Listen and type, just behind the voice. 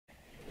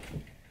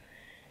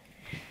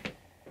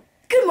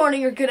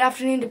morning or good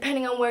afternoon,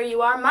 depending on where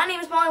you are. My name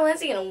is Molly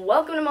Lindsay, and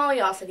welcome to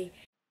Mollyosity.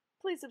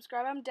 Please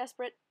subscribe, I'm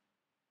desperate.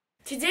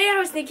 Today I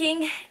was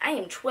thinking, I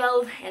am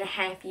 12 and a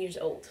half years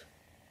old.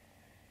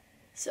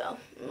 So,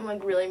 I'm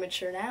like really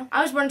mature now.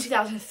 I was born in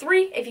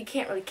 2003, if you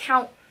can't really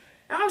count.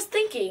 And I was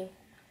thinking,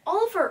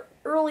 all of our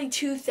early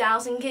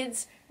 2000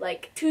 kids,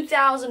 like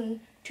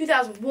 2000,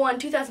 2001,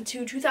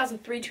 2002,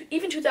 2003,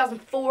 even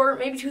 2004,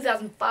 maybe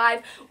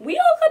 2005, we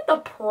all got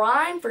the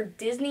prime for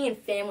Disney and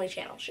Family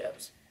Channel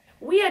shows.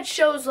 We had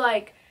shows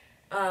like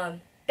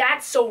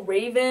That's So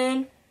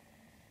Raven,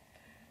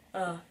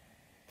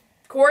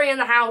 Cory in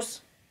the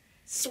House,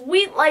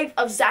 Sweet Life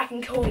of Zack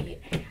and Cody,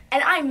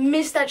 and I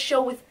missed that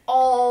show with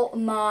all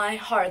my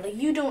heart. Like,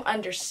 you don't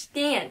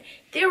understand.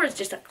 There was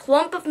just a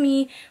clump of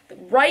me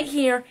right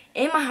here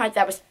in my heart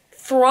that was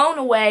thrown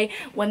away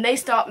when they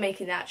stopped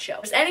making that show.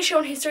 If there's any show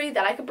in history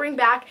that I could bring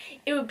back,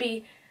 it would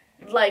be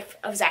Life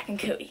of Zack and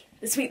Cody,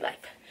 The Sweet Life.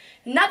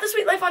 Not The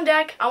Sweet Life on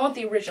Deck, I want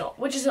the original,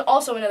 which is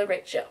also another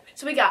great show.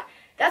 So we got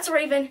That's a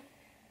Raven,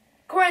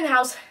 Cory in the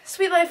House,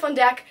 Sweet Life on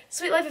Deck,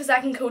 Sweet Life of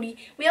Zack and Cody.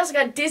 We also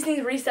got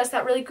Disney's Recess,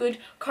 that really good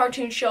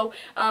cartoon show.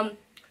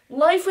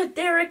 Life with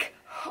Derek.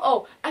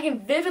 Oh, I can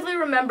vividly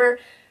remember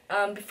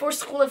before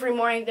school every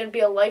morning there'd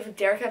be a Life with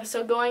Derek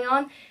episode going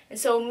on. And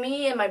so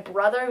me and my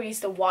brother, we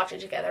used to watch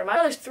it together. My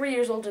brother's 3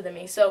 years older than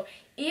me, so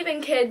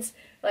even kids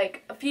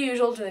like a few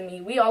years older than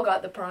me, we all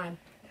got the prime.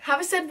 Have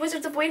I said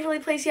Wizards of Waverly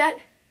Place yet?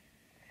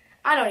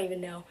 I don't even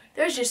know.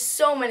 There's just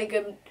so many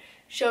good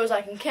shows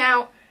I can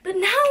count. But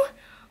now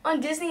on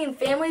Disney and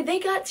Family, they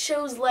got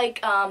shows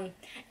like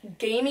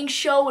Gaming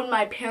Show in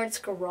My Parents'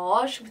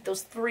 Garage with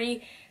those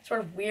three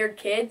sort of weird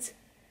kids.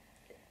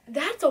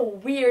 That's a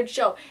weird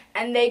show.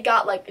 And they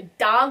got like a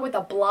dog with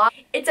a blog.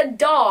 It's a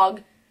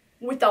dog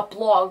with a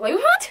blog. Like,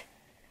 what?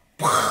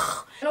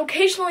 And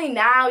occasionally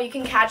now you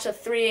can catch the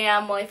 3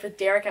 a.m. Life with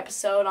Derek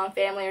episode on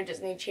Family or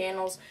Disney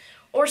channels.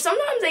 Or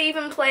sometimes they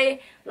even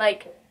play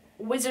like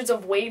Wizards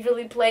of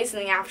Waverly Place in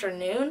the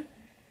afternoon.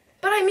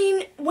 But I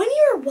mean, when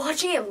you're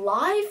watching it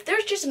live,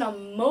 there's just an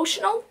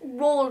emotional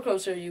roller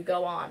coaster you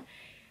go on.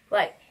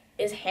 Like,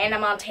 is Hannah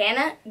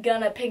Montana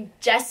gonna pick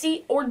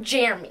Jesse or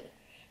Jeremy?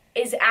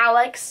 Is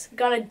Alex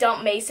gonna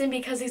dump Mason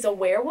because he's a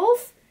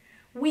werewolf?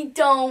 We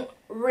don't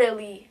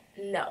really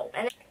know.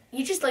 And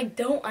you just like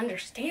don't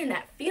understand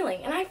that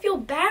feeling. And I feel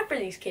bad for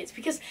these kids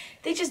because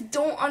they just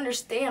don't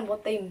understand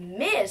what they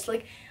miss.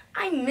 Like,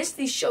 I miss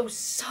these shows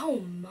so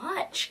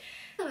much.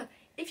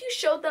 If you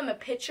showed them a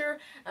picture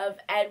of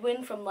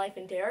Edwin from Life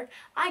and Derek,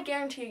 I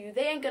guarantee you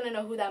they ain't gonna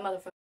know who that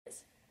motherfucker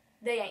is.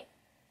 They ain't.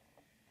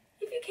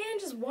 If you can,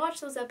 just watch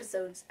those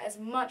episodes as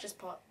much as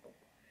possible.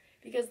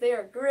 Because they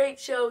are great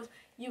shows.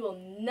 You will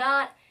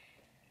not,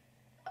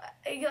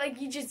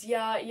 like, you just,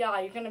 you're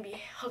gonna be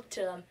hooked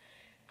to them.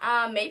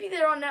 Maybe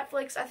they're on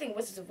Netflix. I think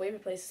Wizards of Waverly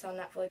Place is on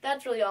Netflix.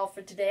 That's really all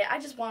for today. I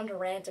just wanted to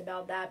rant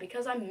about that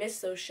because I miss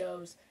those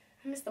shows.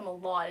 I miss them a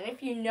lot. And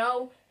if you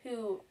know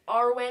who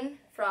Arwen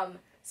from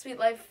Sweet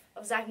Life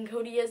of Zack and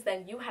Cody is,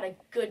 then you had a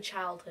good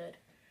childhood.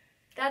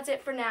 That's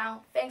it for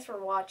now. Thanks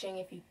for watching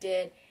if you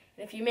did.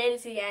 And if you made it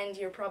to the end,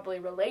 you're probably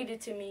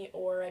related to me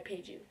or I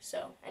paid you.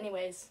 So,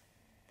 anyways,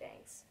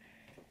 thanks.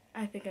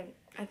 I think I'm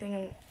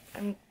gonna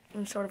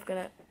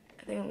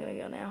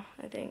go now.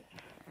 I think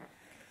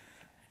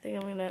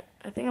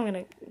I'm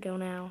gonna go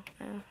now.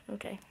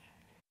 Okay.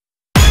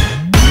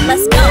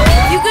 Let's go.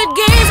 You could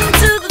gaze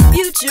into the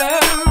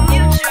future.